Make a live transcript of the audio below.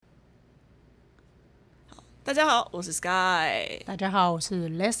大家好，我是 Sky。大家好，我是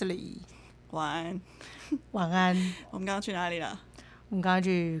Leslie。晚安。晚安。我们刚刚去哪里了？我们刚刚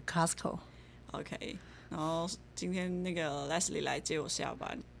去 Costco。OK， 然后今天那个 Leslie 来接我下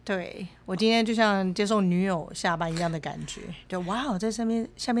班。对，我今天就像接送女友下班一样的感觉，就哇，我在下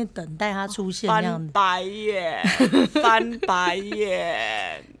面等待她出现那样翻白眼，翻白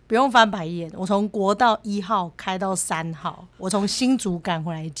眼。不用翻白眼，我从国道1号开到3号，我从新竹赶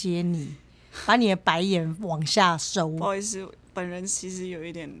回来接你，把你的白眼往下收。不好意思，本人其实有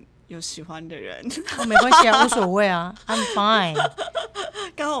一点有喜欢的人。没关系啊，无所谓啊 ，I'm fine。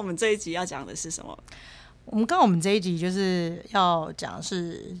刚好我们这一集要讲的是什么？我们这一集就是要讲的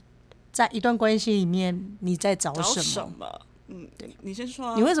是，在一段关系里面你在找什么？对，你先说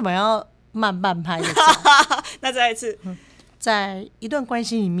啊。你为什么要慢半拍的找？那再一次。在一段关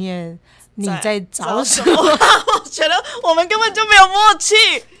系里面你在找什么？我觉得我们根本就没有默契。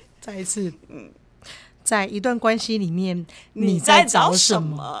再一次，在一段关系里面你在找什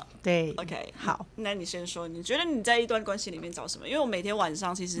么？对 ，OK， 好，那你先说，你觉得你在一段关系里面找什么？因为我每天晚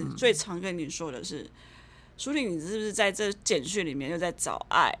上其实最常跟你说的是，舒婷，你是不是在这简讯里面又在找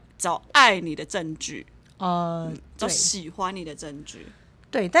爱你的证据？找喜欢你的证据。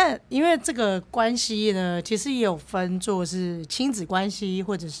对，但因为这个关系呢，其实也有分作是亲子关系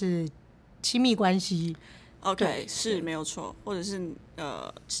或者是亲密关系。OK， 是没有错，或者是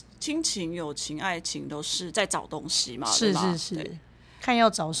亲情、友情、爱情都是在找东西嘛？是是是，看要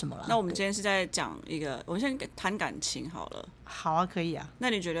找什么啦。那我们今天是在讲一个，我们先谈感情好了。好啊，可以啊。那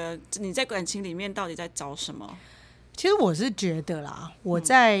你觉得你在感情里面到底在找什么？其实我是觉得啦，我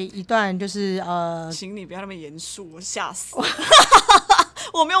在一段就是请你不要那么严肃，我吓死了。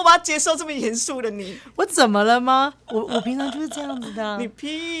我没有办法接受这么严肃的你。我怎么了吗？我平常就是这样子的啊。你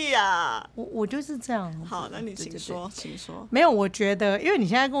屁呀！我就是这样。好，那你请说，请说。没有，我觉得，因为你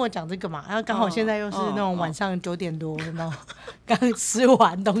现在跟我讲这个嘛，然后刚好现在又是那种晚上9点多，然后刚吃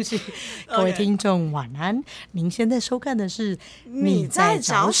完东西。各位听众晚安，您现在收看的是你在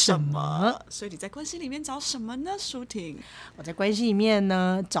找什么？所以你在关系里面找什么呢，舒婷？我在关系里面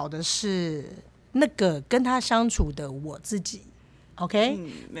呢，找的是那个跟他相处的我自己。OK，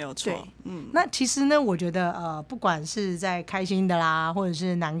 没有错。那其实呢，我觉得不管是在开心的啦，或者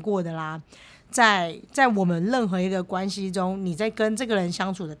是难过的啦，在我们任何一个关系中，你在跟这个人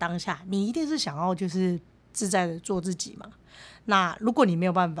相处的当下，你一定是想要就是自在的做自己嘛。那如果你没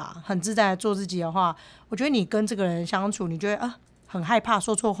有办法很自在的做自己的话，我觉得你跟这个人相处，你觉得很害怕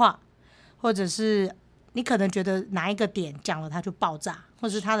说错话，或者是你可能觉得哪一个点讲了他就爆炸，或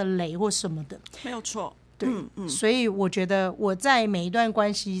者是他的雷或什么的，没有错。对，所以我觉得我在每一段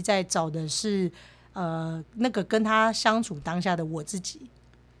关系在找的是那个跟他相处当下的我自己，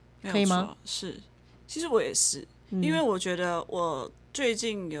可以吗？是，其实我也是，因为我觉得我最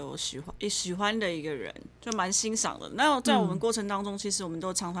近有喜欢的一个人，就蛮欣赏的。那在我们过程当中，其实我们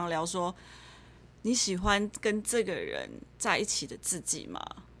都常常聊说，你喜欢跟这个人在一起的自己吗？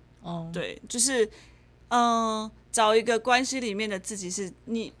对，就是找一个关系里面的自己是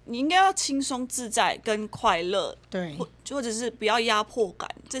你应该要轻松自在跟快乐，对，或者是不要压迫感，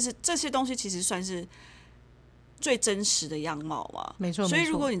这些东西其实算是最真实的样貌嘛。没错。所以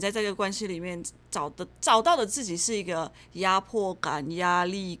如果你在这个关系里面找到的自己是一个压迫感、压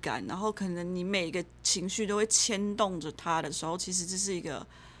力感，然后可能你每一个情绪都会牵动着他的时候，其实这是一个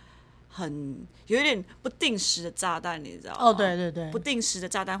有一点不定时的炸弹，你知道吗？对对对，不定时的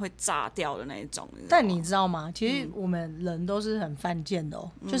炸弹会炸掉的那一种。但你知道吗？其实我们人都是很犯贱的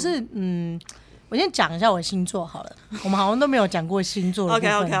就是我先讲一下我的星座好了。我们好像都没有讲过星座的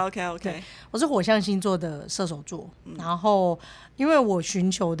部分。OK， 我是火象星座的射手座，然后因为我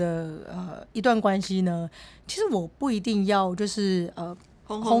寻求的一段关系呢，其实我不一定要就是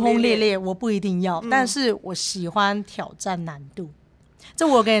轰轰烈烈，我不一定要，但是我喜欢挑战难度。这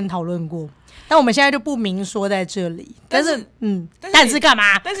我有跟你讨论过，但我们现在就不明说在这里。但是干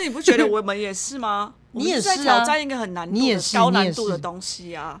嘛？但是你不觉得我们也是吗？你也是在挑战一个很难度的高难度的东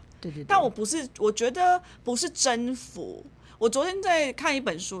西啊。对。但我觉得不是征服。我昨天在看一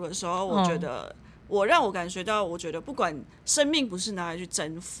本书的时候，我觉得让我感觉到，我觉得不管生命不是拿来去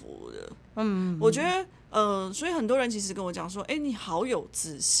征服的。我觉得所以很多人其实跟我讲说，你好有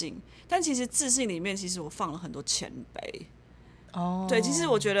自信，但其实自信里面其实我放了很多谦卑。对，其实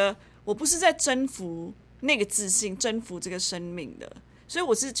我觉得我不是在征服那个自信，征服这个生命的，所以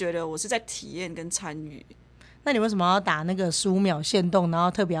我是觉得我是在体验跟参与。那你为什么要打那个15秒限动，然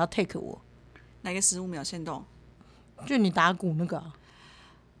后特别要 take 我？哪个15秒限动？就你打鼓那个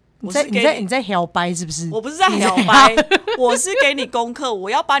你在摇摆是不是？我不是在摇摆，我是给你功课，我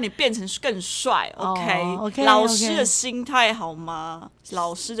要把你变成更帅。OK， 老师的心态好吗？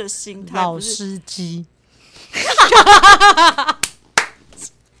老师的心态，老司机。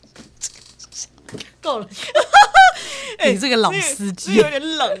够了。你这个老司机，有点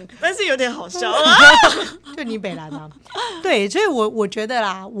冷，但是有点好笑。就你北兰啊，对，所以我觉得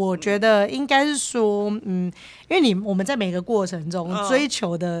啦，我觉得应该是说，因为我们在每个过程中追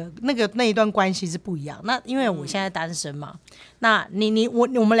求的那一段关系是不一样。那因为我现在单身嘛，那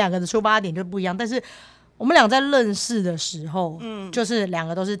我们两个的出发点就不一样，但是我们俩在认识的时候，就是两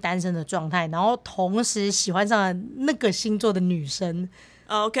个都是单身的状态，然后同时喜欢上了那个星座的女生。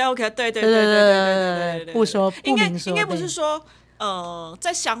OK， 对，不说不明说，应该不是说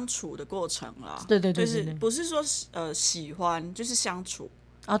在相处的过程啦，对，就是不是说喜欢，就是相处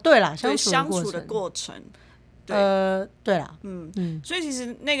啊，对啦，相处的过程，对啦，所以其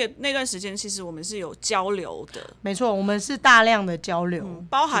实那段时间，其实我们是有交流的，没错，我们是大量的交流，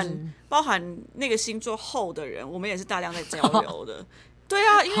包含那个星座后的人，我们也是大量在交流的。对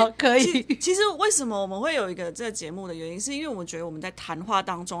啊，因为可以。其实为什么我们会有一个这个节目的原因，是因为我们觉得我们在谈话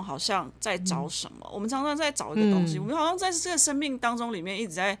当中好像在找什么，我们常常在找一个东西，我们好像在这个生命当中里面一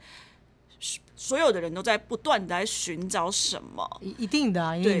直在，所有的人都在不断的在寻找什么，一定的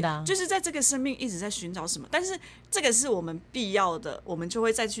啊，一定的啊，就是在这个生命一直在寻找什么，但是这个是我们必要的，我们就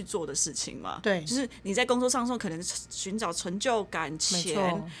会再去做的事情嘛。对，就是你在工作上可能寻找成就感、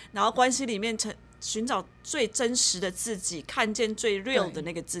钱，然后关系里面寻找最真实的自己，看见最 real 的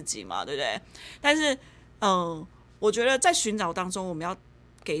那个自己嘛， 对不对？但是，我觉得在寻找当中，我们要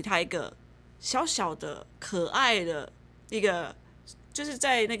给他一个小小的、可爱的一个，就是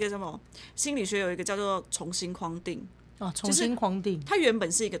在那个什么心理学有一个叫做重新框定。重新框定，它原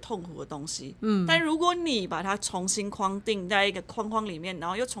本是一个痛苦的东西，但如果你把它重新框定在一个框框里面，然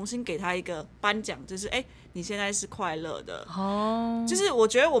后又重新给它一个颁奖，就是你现在是快乐的就是我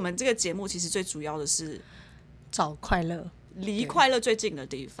觉得我们这个节目其实最主要的是找快乐，离快乐最近的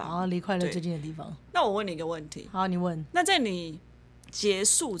地方，离快乐最近的地方。那我问你一个问题，好，你问。那在你结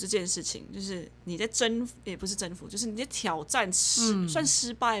束这件事情，就是你在也不是征服，就是你在挑战算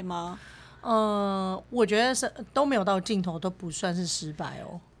失败吗？我觉得是都没有到尽头，都不算是失败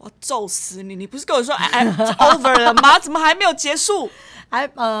哦。我揍死你！你不是跟我说over 了吗？怎么还没有结束？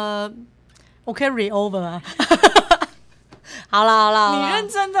我可以 re-over 啊。好啦，你认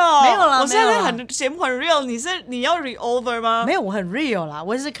真的哦？没有啦，我现在节目很 real， 你要 re-over 吗？没有，我很 real 啦，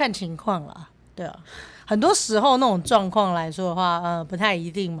我也是看情况啦。对啊，很多时候那种状况来说的话，不太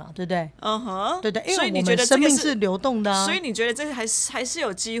一定嘛，对不对？对，因为我们生命是流动的啊。所以你觉得这还是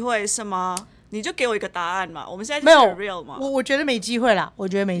有机会是吗？你就给我一个答案嘛。我们现在就是 real 嘛。我觉得没机会啦，我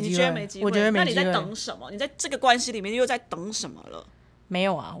觉得没机会。你觉得没机会？我觉得没机会。那你在等什么？你在这个关系里面又在等什么了？没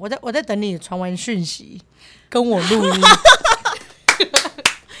有啊，我在等你传完讯息，跟我录音。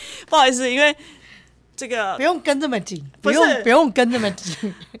不好意思，因为这个不用跟这么紧，不用跟这么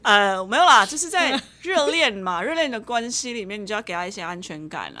紧。没有啦，就是在热恋嘛，热恋的关系里面，你就要给他一些安全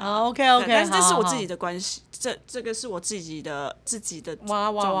感啦。OK， 但是这是我自己的关系，这个是我自己的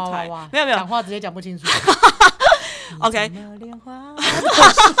状态。没有，讲话直接讲不清楚。OK，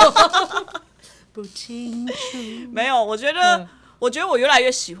 不清楚。没有，我觉得我越来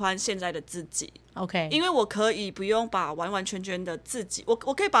越喜欢现在的自己。OK， 因为我可以不用把完完全全的自己，我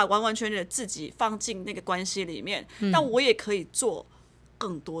可以把完完全全的自己放进那个关系里面，但我也可以做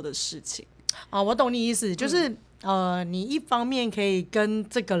更多的事情。我懂你意思，就是你一方面可以跟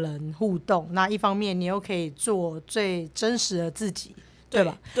这个人互动，那一方面你又可以做最真实的自己，对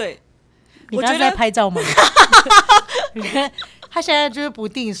吧？对。你刚刚在拍照吗？你看他现在就是不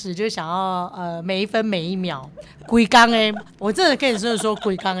定时，就想要每一分每一秒规刚我真的跟你说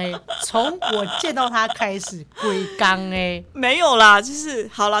规刚从我见到他开始规刚没有啦，就是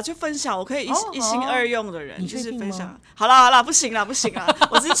好啦，就分享，我可以一心二用的人，就是分享。好啦，不行啦，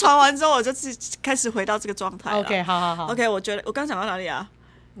我只是传完之后我就自己开始回到这个状态。OK， 好。OK， 我觉得我刚讲到哪里啊？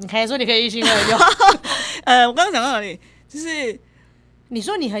你可以说你可以一心二用。我刚刚讲到哪里？就是你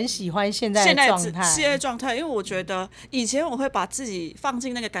说你很喜欢现在的状态，因为我觉得以前我会把自己放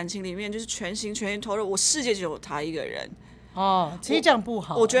进那个感情里面，就是全心投入，我世界就有他一个人。其实这样不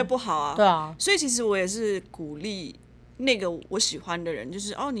好，我觉得不好啊。对啊，所以其实我也是鼓励那个我喜欢的人，就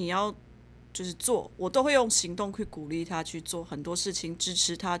是你要就是做，我都会用行动去鼓励他去做很多事情，支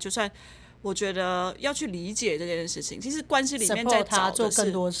持他。就算我觉得要去理解这件事情，其实关系里面在找的是做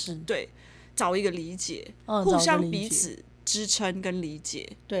更多事，对，找一个理解，互相彼此支撑跟理解。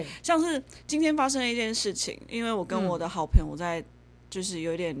对，像是今天发生了一件事情，因为我跟我的好朋友在就是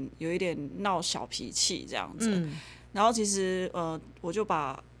有一点闹小脾气这样子，然后其实我就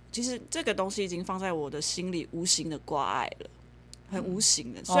把其实这个东西已经放在我的心里无形的挂碍了。很无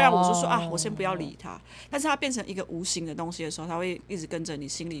形的。虽然我说啊，我先不要理他，但是它变成一个无形的东西的时候，它会一直跟着你，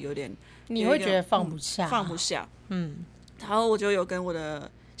心里有点，你会觉得放不下，放不下。然后我就有跟我的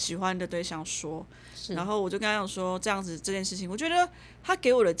喜欢的对象说，然后我就跟他讲说，这样子这件事情，我觉得他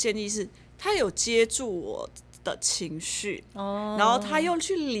给我的建议是，他有接住我的情绪，然后他又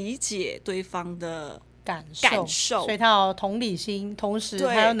去理解对方的感受，所以他有同理心，同时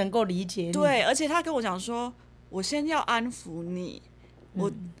他又能够理解你。对，而且他跟我讲说，我先要安抚你，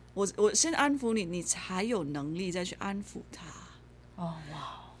我先安抚你，你才有能力再去安抚他。哇！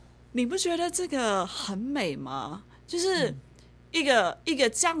你不觉得这个很美吗？就是一个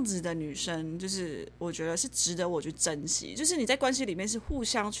这样子的女生，就是我觉得是值得我去珍惜。就是你在关系里面是互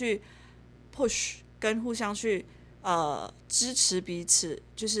相去 push，跟互相去支持彼此。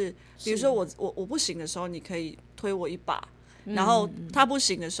就是比如说我不行的时候，你可以推我一把，然后他不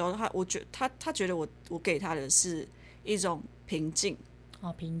行的时候，他觉得我给他的是一种平静。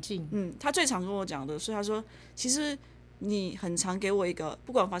平静。他最常跟我讲的是，他说其实你很常给我一个，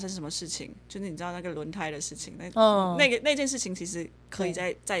不管发生什么事情，就是你知道那个轮胎的事情，那件事情其实可以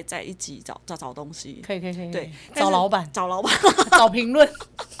在一集找东西，可以，对，找老板，找评论。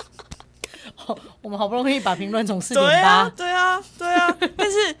我们好不容易把评论从4.8，对啊。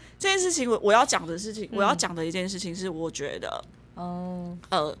但是这件事情我要讲的事情，我要讲的一件事情是，我觉得，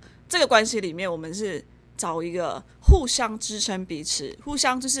这个关系里面，我们是找一个互相支撑彼此，互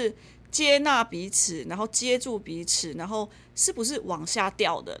相就是接纳彼此，然后接住彼此，然后是不是往下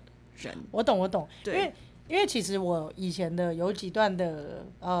掉的人？我懂，因为其实我以前的有几段的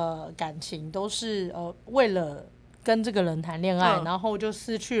感情都是为了跟这个人谈恋爱，然后就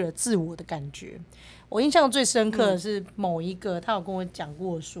失去了自我的感觉。我印象最深刻的是某一个，他有跟我讲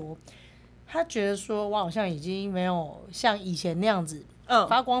过说，他觉得说我好像已经没有像以前那样子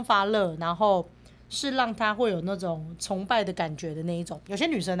发光发热，然后是让他会有那种崇拜的感觉的那一种。有些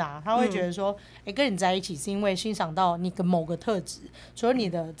女生啊，她会觉得说，跟你在一起是因为欣赏到你的某个特质，除了你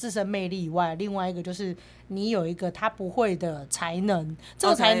的自身魅力以外，另外一个就是你有一个他不会的才能，这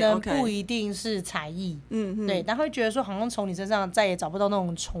个才能不一定是才艺，对，但会觉得说好像从你身上再也找不到那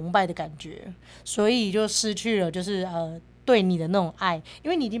种崇拜的感觉，所以就失去了就是对你的那种爱，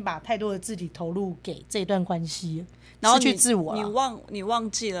因为你已经把太多的自己投入给这段关系了。然后失去自我你忘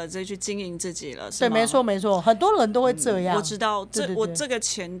记了再去经营自己了，是吗？对，没错，很多人都会这样。我知道，我这个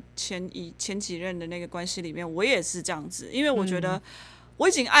前几任的那个关系里面，我也是这样子，因为我觉得我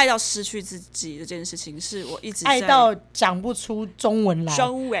已经爱到失去自己这件事情，是我一直爱到讲不出中文来。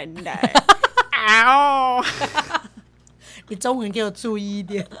你中文给我注意一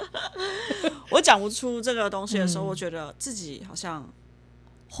点。我讲不出这个东西的时候，我觉得自己好像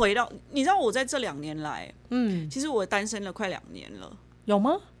回到，你知道我在这2年来，其实我单身了快2年了。有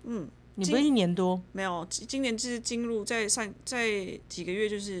吗？你不是1年多？没有，今年就是进入在几个月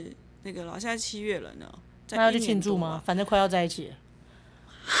就是那个了，现在7月了呢。那要去庆祝吗？反正快要在一起了。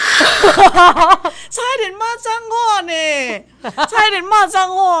差一点骂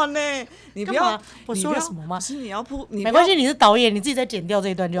脏话呢！你不要，我说了什么吗？是你要铺，没关系，你是导演，你自己再剪掉这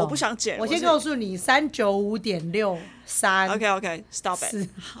一段就好。我不想剪，我先告诉你395.63。OK，stop it。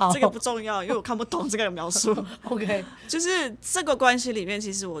这个不重要，因为我看不懂这个描述。OK， 就是这个关系里面，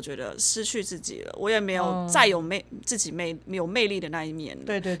其实我觉得失去自己了，我也没有再有自己有魅力的那一面了。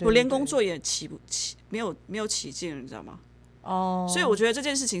对，我连工作也没有起劲了，你知道吗？所以我觉得这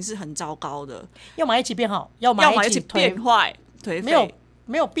件事情是很糟糕的，要么一起变好，要么一起变坏，颓废。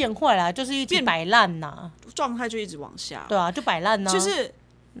没有变坏啦，就是一起摆烂呐，状态就一直往下。对啊，就摆烂呐。就是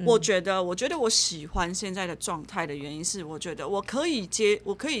我觉得我喜欢现在的状态的原因是，我觉得我可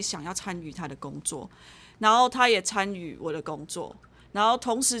以想要参与他的工作，然后他也参与我的工作，然后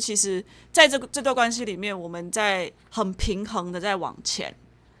同时其实在这段关系里面，我们在很平衡的在往前。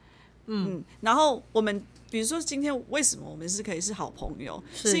然后我们比如说今天为什么我们可以是好朋友，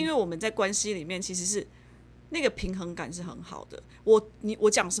是因为我们在关系里面其实是那个平衡感是很好的。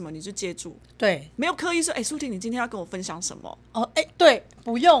我讲什么你就接住，对，没有刻意说舒婷你今天要跟我分享什么对，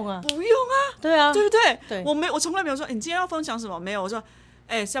不用啊，对啊，对不对？对，我从来没有说你今天要分享什么，没有，我说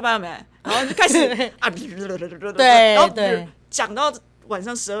下班了没，然后就开始对，然后讲到晚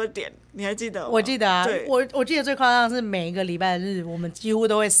上12点，你还记得吗？我记得啊，我记得最夸张的是每一个礼拜日，我们几乎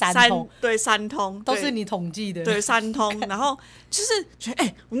都会3通，对，3通都是你统计的，对，3通，然后就是觉得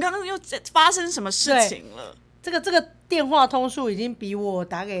我们刚刚又发生什么事情了？这个电话通数已经比我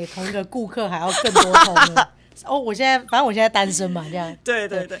打给同一个顾客还要更多通了。反正我现在单身嘛，这样。对。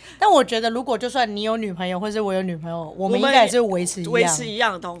但我觉得，如果就算你有女朋友，或是我有女朋友，我们应该也是维持一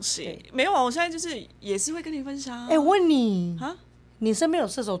样的东西。没有啊，我现在就是也是会跟你分享。我问你啊，你身边有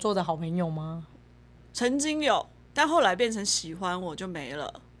射手座的好朋友吗？曾经有，但后来变成喜欢我就没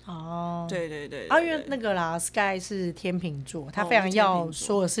了。哦，对对对因为那个啦 ，Sky 是天秤座，他非常要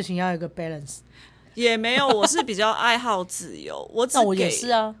所有事情要有一个 balance。也没有，我是比较爱好自由，我也是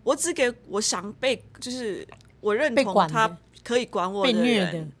啊，我只给我想被，就是我认同他可以管我的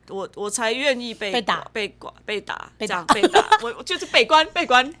人，我才愿意被打，这样被打，我就是被关，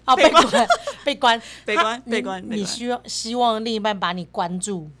你希望另一半把你关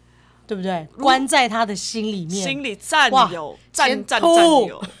住，对不对？关在他的心里面，心里占有。但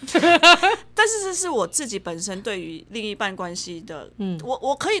是这是我自己本身对于另一半关系的，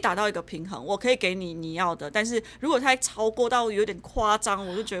我可以达到一个平衡，我可以给你要的，但是如果他超过到有点夸张，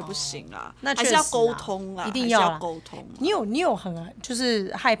我就觉得不行啦。那还是要沟通啦，一定要沟通。你有很就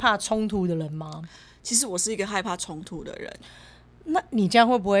是害怕冲突的人吗？其实我是一个害怕冲突的人。那你这样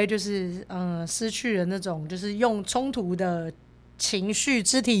会不会就是失去了那种就是用冲突的情绪、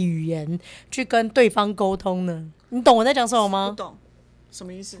肢体语言去跟对方沟通呢？你懂我在讲什么吗？不懂，什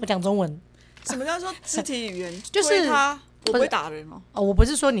么意思？我讲中文。什么叫做肢体语言？就是我不会打人哦。我不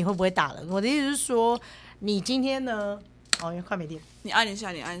是说你会不会打人，我的意思是说，你今天呢？因为快没电，你按一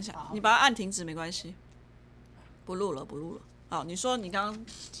下，你把它按停止没关系。不录了。好，你说你刚刚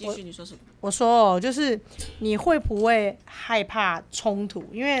继续，你说什么？我说就是你会不会害怕冲突？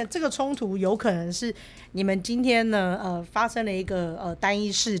因为这个冲突有可能是你们今天呢发生了一个单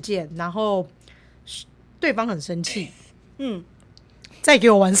一事件，然后对方很生气，再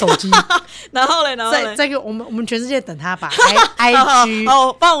给我玩手机，然后嘞，再给我们全世界等他把 IG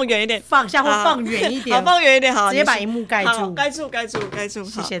放我远一点，放下或放远一点，好，放远一点，好，直接把荧幕盖住，盖住，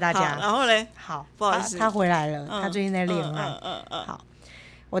谢谢大家。然后嘞，好，不好意思，他回来了，他最近在恋爱。好，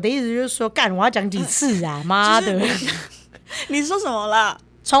我的意思就是说，我要讲几次啊？妈的！你说什么啦？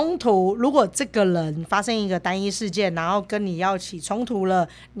冲突，如果这个人发生一个单一事件，然后跟你要起冲突了，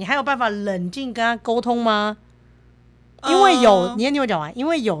你还有办法冷静跟他沟通吗？因为你听我讲完，因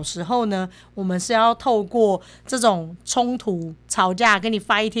为有时候呢，我们是要透过这种冲突、吵架跟你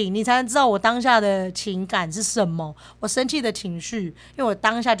fighting， 你才能知道我当下的情感是什么，我生气的情绪，因为我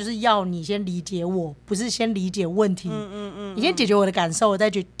当下就是要你先理解我，不是先理解问题。你先解决我的感受，我再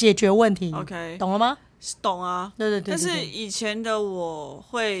解决问题。OK， 懂了吗？懂啊。对。但是以前的我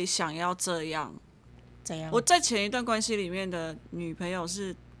会想要这样。怎样？我在前一段关系里面的女朋友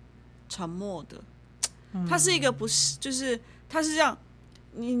是沉默的。他是一个不是，就是他是这样，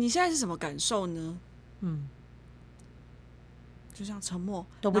你现在是什么感受呢？就这样沉默，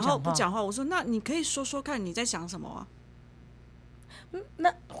然后不讲话。我说，那你可以说说看你在想什么啊？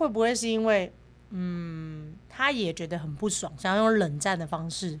那会不会是因为，他也觉得很不爽，想要用冷战的方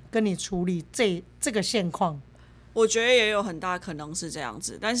式跟你处理这个现况？我觉得也有很大可能是这样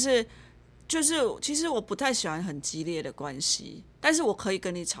子，但是就是其实我不太喜欢很激烈的关系，但是我可以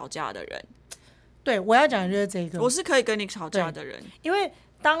跟你吵架的人。对，我要讲的就是这个。我是可以跟你吵架的人，因为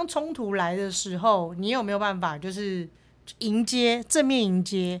当冲突来的时候，你有没有办法就是正面迎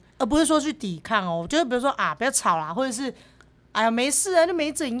接，而不是说去抵抗哦？就是比如说不要吵啦，或者是哎呀没事啊，就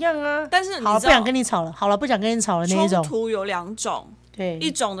没怎样啊。但是好了，不想跟你吵了，不想跟你吵了那一种。冲突有两种，对，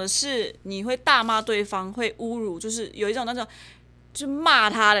一种的是你会大骂对方，会侮辱，就是有一种那种。就骂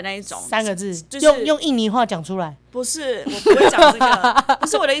他的那一种3个字，就是用印尼话讲出来。不是，我不会讲这个。不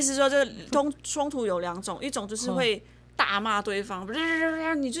是我的意思说，就是冲突有两种，一种就是会大骂对方，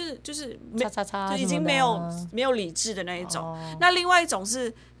你就是就已经没有理智的那一种。那另外一种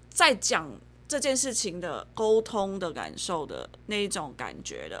是在讲这件事情的沟通的感受的那一种感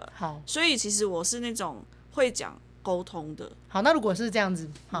觉的。好，所以其实我是那种会讲沟通的。好，那如果是这样子，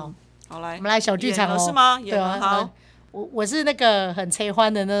好来，我们来小剧场是吗？对啊，好。我是那个很催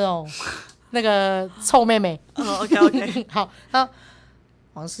欢的那种那个臭妹妹。OK 好，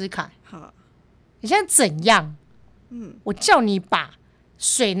王思凯，你现在怎样？我叫你把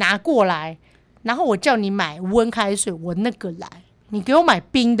水拿过来，然后我叫你买温开水，我那个来，你给我买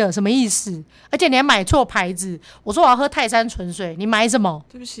冰的，什么意思？而且你还买错牌子，我说我要喝泰山纯水，你买什么？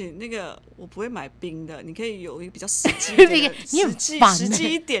对不起，那个我不会买冰的，你可以有一个比较实际一点的，实际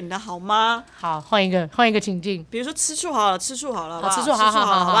一点的好吗？好，换一个情境，比如说吃醋好了，吃醋好了，吃醋好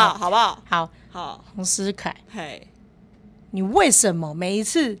不好？好，洪思凯，嘿，你为什么每一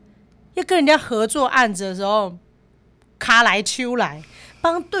次要跟人家合作案子的时候，卡来秋来，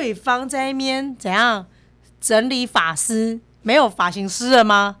帮对方在那边怎样整理发丝？没有发型师了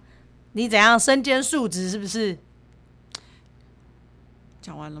吗？你怎样身兼数职是不是？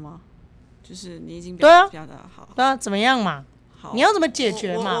讲完了吗？就是你已经表达好，对啊，怎么样嘛？好，你要怎么解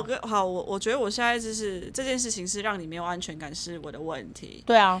决嘛？我觉得我现在就是这件事情是让你没有安全感是我的问题。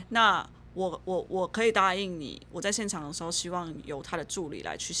对啊，那我可以答应你，我在现场的时候希望由他的助理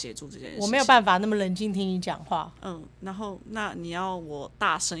来去协助这件事情。我没有办法那么冷静听你讲话。然后那你要我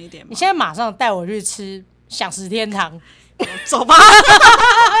大声一点吗？你现在马上带我去吃享食天堂。走吧。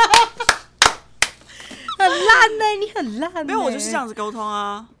很烂呢，你很烂呢。没有，我就是这样子沟通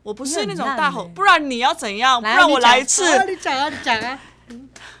啊，我不是那种大吼，不然你要怎样？不然我来一次。你讲啊。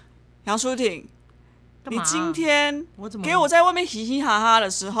杨舒婷，你今天给我在外面嘻嘻哈哈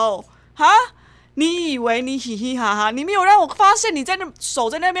的时候，你以为你嘻嘻哈哈，你没有让我发现你在那手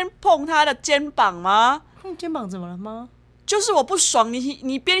在那边碰他的肩膀吗？碰肩膀怎么了吗？就是我不爽，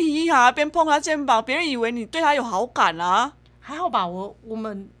你边嘻嘻哈哈边碰他肩膀，别人以为你对他有好感啊。还好吧，我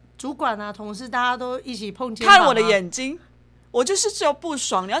们主管啊、同事大家都一起碰肩膀、看我的眼睛，我就是只有不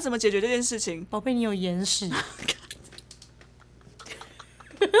爽。你要怎么解决这件事情？宝贝，你有眼屎。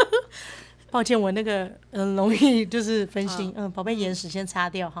抱歉，我那个容易就是分心。宝贝，眼屎先擦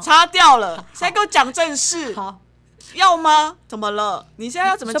掉哈。擦掉了，现在给我讲正事。好，要吗？怎么了？你现在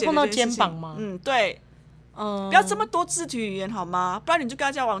要怎么解决这件事情？碰到肩膀吗？对。不要这么多肢体语言好吗？不然你就跟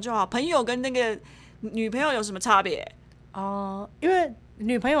他交往就好。朋友跟那个女朋友有什么差别？因为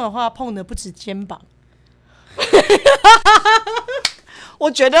女朋友的话碰的不止肩膀。我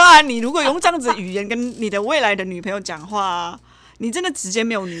觉得啊，你如果用这样子的语言跟你的未来的女朋友讲话啊，你真的直接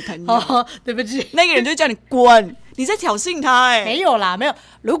没有女朋友。对不起，那个人就叫你滚，你在挑衅他。没有啦，没有。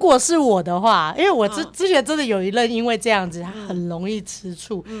如果是我的话，因为我之前真的有一任因为这样子，他很容易吃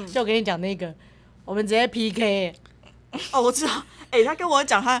醋。就我跟你讲那个，我们直接 PK。我知道。他跟我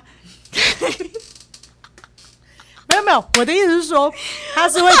讲他。没有，我的意思是说，他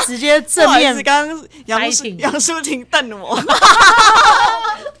是会直接正面。刚刚杨舒婷瞪我。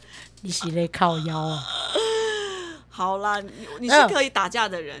你是在靠腰啊？好啦，你是可以打架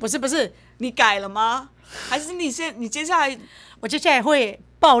的人。不是，你改了吗？还是你接下来？我接下来会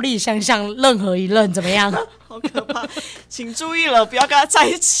暴力相向任何一任，怎么样？好可怕！请注意了，不要跟他在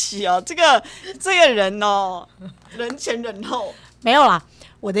一起哦。这个人哦，人前人后。没有啦。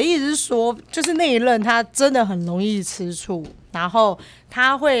我的意思是说，就是那一任他真的很容易吃醋，然后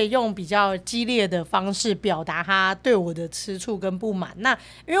他会用比较激烈的方式表达他对我的吃醋跟不满。那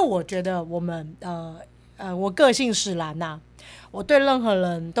因为我觉得我们我个性使然呐，我对任何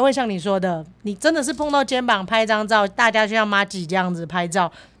人都会像你说的，你真的是碰到肩膀拍张照，大家就像麻吉这样子拍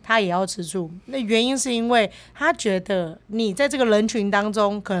照，他也要吃醋。那原因是因为他觉得你在这个人群当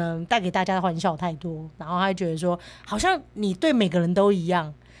中可能带给大家的欢笑太多，然后他觉得说好像你对每个人都一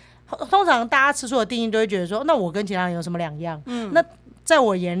样。通常大家吃醋的定义都会觉得说，那我跟其他人有什么两样？那在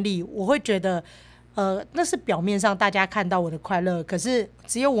我眼里，我会觉得那是表面上大家看到我的快乐，可是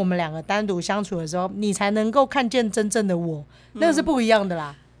只有我们两个单独相处的时候，你才能够看见真正的我，那个是不一样的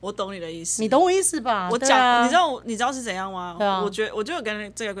啦。我懂你的意思，你懂我意思吧？我讲，你知道是怎样吗？对啊，我就有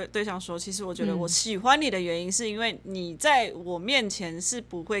跟这个对象说，其实我觉得我喜欢你的原因是因为你在我面前是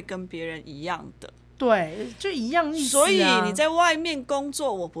不会跟别人一样的。对，就一样意思所以你在外面工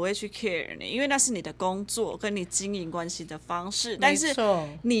作，我不会去 care 你，因为那是你的工作跟你经营关系的方式。但是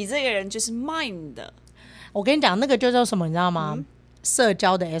你这个人就是 mine 的。我跟你讲，那个就叫什么，你知道吗？社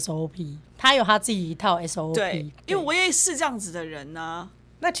交的 SOP， 他有他自己一套 SOP。对，因为我也是这样子的人啊。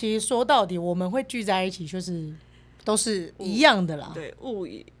那其实说到底，我们会聚在一起，就是都是一样的啦。对，物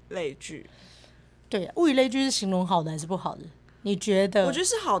以类聚。对，物以类聚是形容好的还是不好的？你觉得？我觉得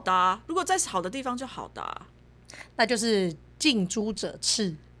是好的啊，如果在好的地方就好的啊。那就是近朱者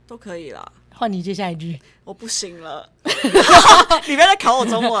赤，都可以啦。换你接下一句。我不行了。你不要再考我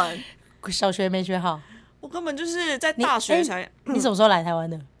中文。小学没学好。我根本就是在大学才。你什么时候来台湾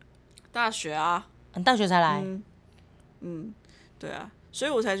的？大学啊。大学才来。对啊，所以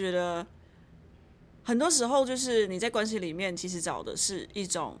我才觉得，很多时候就是你在关系里面，其实找的是一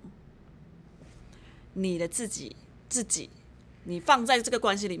种你的自己。你放在这个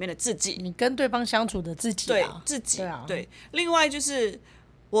关系里面的自己，你跟对方相处的自己。对自己。对。另外就是，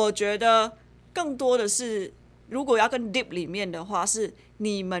我觉得更多的是，如果要跟 deep 里面的话，是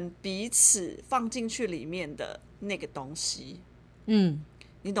你们彼此放进去里面的那个东西。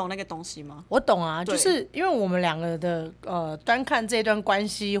你懂那个东西吗？我懂啊，就是因为我们两个的端看这段关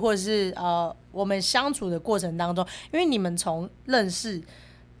系，或者是我们相处的过程当中，因为你们从认识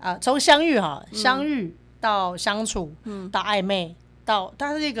从相遇到相处，到暧昧，到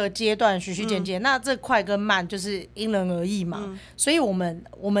它是一个阶段，循序渐进。那这快跟慢就是因人而异嘛。所以我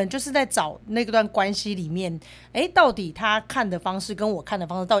们就是在找那段关系里面，到底他看的方式跟我看的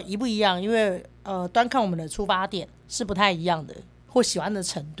方式到底一不一样？因为端看我们的出发点是不太一样的，或喜欢的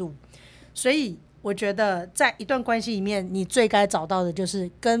程度。所以我觉得在一段关系里面，你最该找到的就是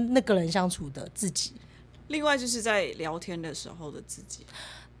跟那个人相处的自己。另外就是在聊天的时候的自己。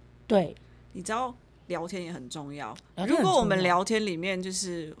对，你知道聊天也很重要。聊天很重要，如果我们聊天里面就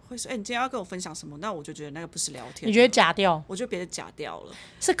是会说，你今天要跟我分享什么？那我就觉得那个不是聊天。你觉得假掉？我觉得别的假掉了，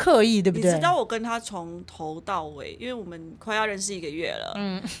是刻意，对不对？你知道我跟他从头到尾，因为我们快要认识1个月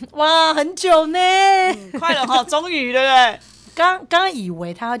了。哇，很久呢。快了哈，终于，对不对？刚刚以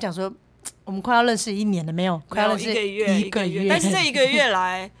为他要讲说，我们快要认识1年了，没有，快要认识1个月。但是这1个月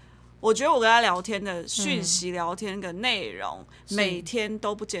来。我觉得我跟他聊天的讯息、聊天的内容，每天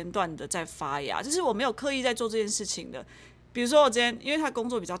都不间断的在发芽，就是我没有刻意在做这件事情的。比如说我今天，因为他工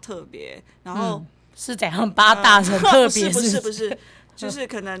作比较特别，然后是怎样8大很特别？不是，就是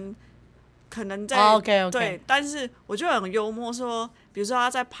可能在OK， 对，但是我就很幽默说，比如说他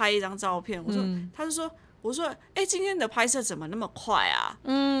在拍一张照片，他就说，我说，今天的拍摄怎么那么快啊？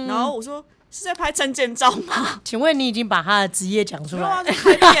然后我说。是在拍证件照吗？请问你已经把他的职业讲出来？啊，就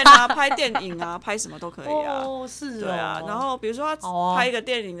拍片啊，拍电影啊，拍什么都可以啊。是对啊。然后比如说他拍一个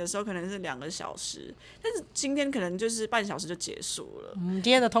电影的时候，可能是2个小时，但是今天可能就是半小时就结束了。今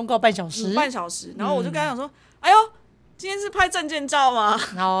天的通告半小时。然后我就跟他讲说：“哎呦，今天是拍证件照吗？”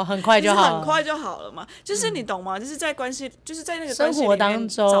然后很快就好了，就是很快就好了嘛。就是你懂吗？就是在关系，就是在那个生活当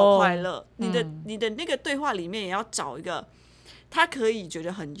中找快乐。你的那个对话里面也要找一个，他可以觉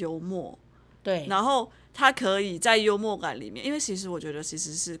得很幽默。对，然后他可以在幽默感里面，因为其实我觉得其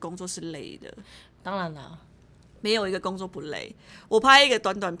实是工作是累的，当然了，没有一个工作不累。我拍一个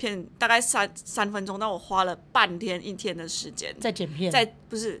短片，大概三分钟，但我花了半天1天的时间在剪片，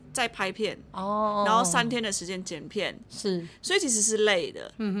在拍片然后3天的时间剪片，是，所以其实是累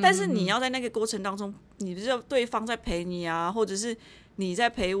的。但是你要在那个过程当中，你就对方在陪你啊，或者是你在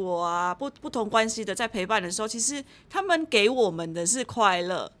陪我啊，不同关系的在陪伴的时候，其实他们给我们的是快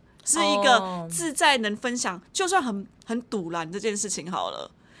乐。是一个自在能分享，就算很堵拦这件事情好了。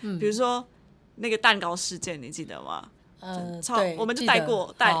比如说那个蛋糕事件，你记得吗？我们就带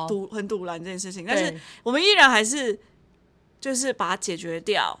过很堵拦这件事情，但是我们依然还是就是把它解决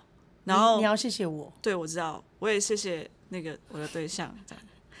掉。然后你要谢谢我，对，我知道，我也谢谢那个我的对象，这样。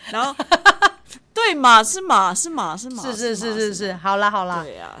然后对嘛，是，好啦，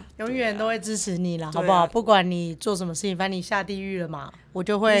对啊，永远都会支持你啦，好不好？不管你做什么事情，反正你下地狱了嘛，我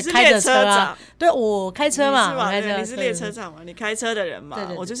就会开着车啊。对，我开车嘛，我开车。你是列车长嘛，你开车的人嘛，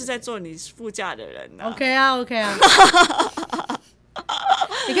我就是在坐你副驾的人啊。OK 啊，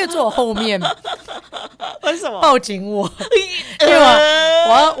你可以坐我后面。为什么？报警我，因为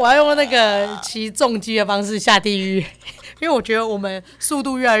我要用那个骑重机的方式下地狱。因为我觉得我们速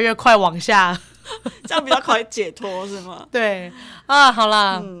度越来越快往下，这样比较快解脱是吗？对啊，好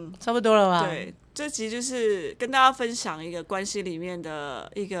啦，差不多了吧？对，这集就是跟大家分享一个关系里面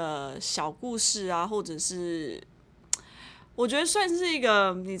的一个小故事啊，或者是我觉得算是一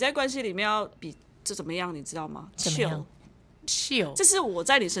个你在关系里面要比这怎么样，你知道吗 ？chill， 这是我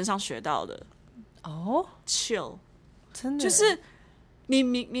在你身上学到的。chill， 真的就是你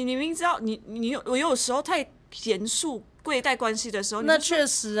明知道我有时候太严肃。贵待关系的时候，那确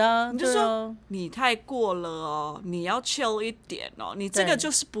实啊，你就说你太过了哦，你要 chill 一点哦，你这个就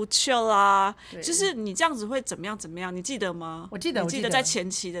是不 chill 啊，就是你这样子会怎么样？你记得吗？我记得在前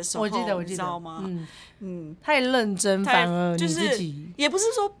期的时候，我记得，你知道吗？太认真，反而你自己也不是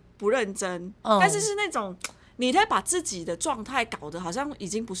说不认真，但是是那种你在把自己的状态搞得好像已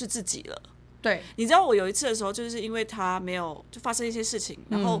经不是自己了。对，你知道我有一次的时候，就是因为他没有就发生一些事情，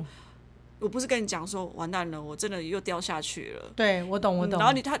然后。我不是跟你讲说完蛋了，我真的又掉下去了。对，我懂。然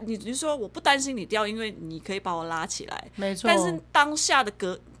后你就说我不担心你掉，因为你可以把我拉起来。没错。但是当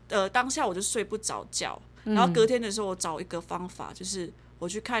下我就睡不着觉，然后隔天的时候我找一个方法，就是我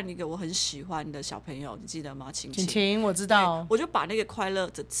去看一个我很喜欢的小朋友，你记得吗？晴晴，我知道。我就把那个快乐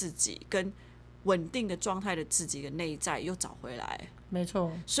的自己跟稳定的状态的自己的内在又找回来。没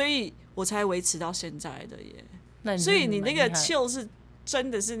错。所以我才维持到现在的耶。所以你那个 chill 是真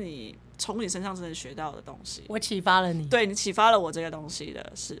的是你。从你身上真的学到的东西，我启发了你，对你启发了我这个东西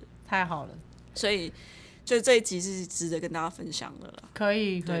的，是太好了，所以就这一集是值得跟大家分享的了。可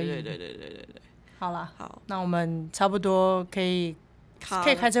以，对，好了，好，那我们差不多可以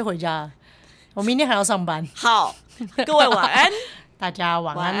开车回家，我明天还要上班。好，各位晚安，大家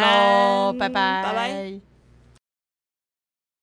晚安喽，拜拜，拜拜。